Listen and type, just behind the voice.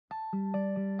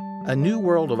A new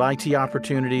world of IT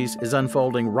opportunities is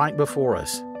unfolding right before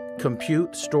us.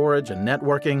 Compute, storage, and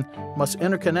networking must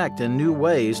interconnect in new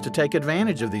ways to take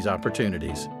advantage of these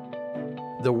opportunities.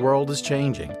 The world is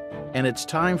changing, and it's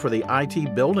time for the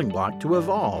IT building block to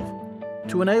evolve,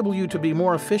 to enable you to be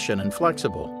more efficient and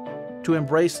flexible, to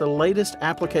embrace the latest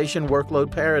application workload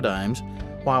paradigms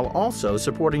while also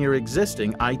supporting your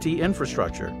existing IT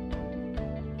infrastructure.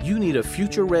 You need a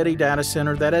future-ready data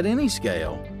center that at any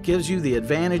scale gives you the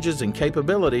advantages and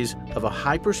capabilities of a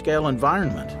hyperscale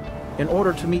environment in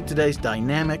order to meet today's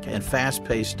dynamic and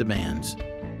fast-paced demands.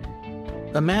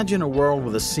 Imagine a world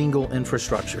with a single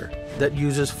infrastructure that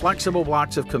uses flexible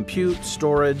blocks of compute,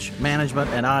 storage, management,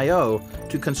 and I/O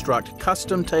to construct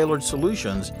custom-tailored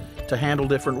solutions to handle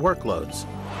different workloads.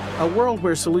 A world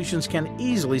where solutions can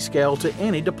easily scale to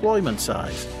any deployment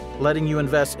size, letting you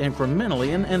invest incrementally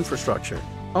in infrastructure,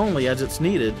 only as it's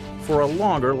needed for a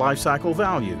longer lifecycle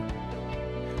value.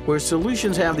 Where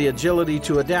solutions have the agility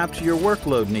to adapt to your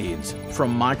workload needs,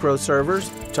 from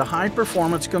microservers to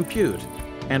high-performance compute,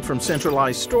 and from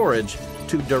centralized storage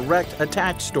to direct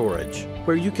attached storage,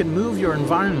 where you can move your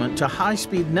environment to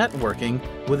high-speed networking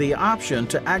with the option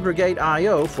to aggregate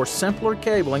I/O for simpler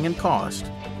cabling and cost.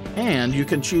 And you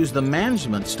can choose the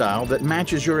management style that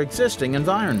matches your existing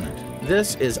environment.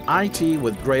 This is IT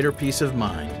with greater peace of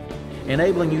mind,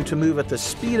 enabling you to move at the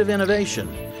speed of innovation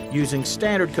using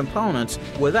standard components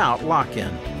without lock-in.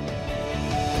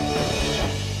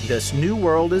 This new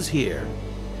world is here.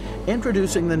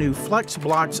 Introducing the new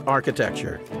Flexblocks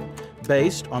architecture,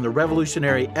 based on the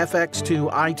revolutionary FX2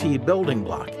 IT building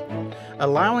block,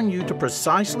 allowing you to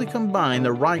precisely combine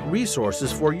the right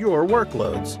resources for your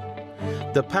workloads.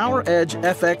 The PowerEdge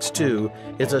FX2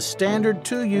 is a standard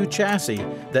 2U chassis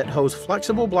that hosts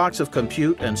flexible blocks of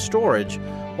compute and storage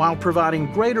while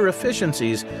providing greater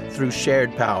efficiencies through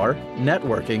shared power,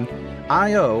 networking,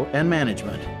 I/O, and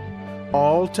management,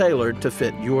 all tailored to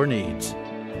fit your needs.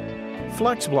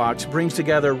 Flexblocks brings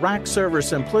together rack server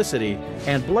simplicity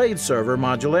and blade server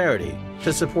modularity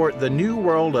to support the new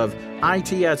world of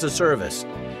IT as a service.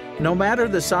 No matter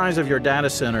the size of your data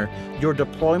center, your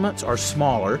deployments are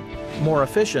smaller, more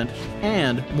efficient,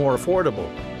 and more affordable,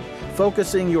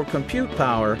 focusing your compute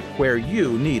power where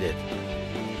you need it.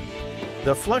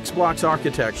 The Flexblocks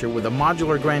architecture with the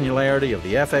modular granularity of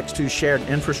the FX2 shared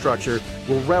infrastructure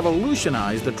will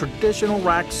revolutionize the traditional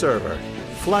rack server.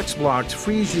 Flexblocks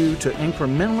frees you to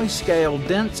incrementally scale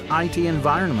dense IT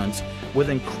environments with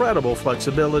incredible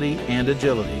flexibility and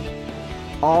agility,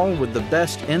 all with the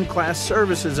best in-class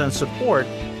services and support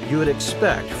you would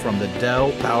expect from the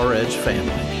Dell PowerEdge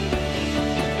family.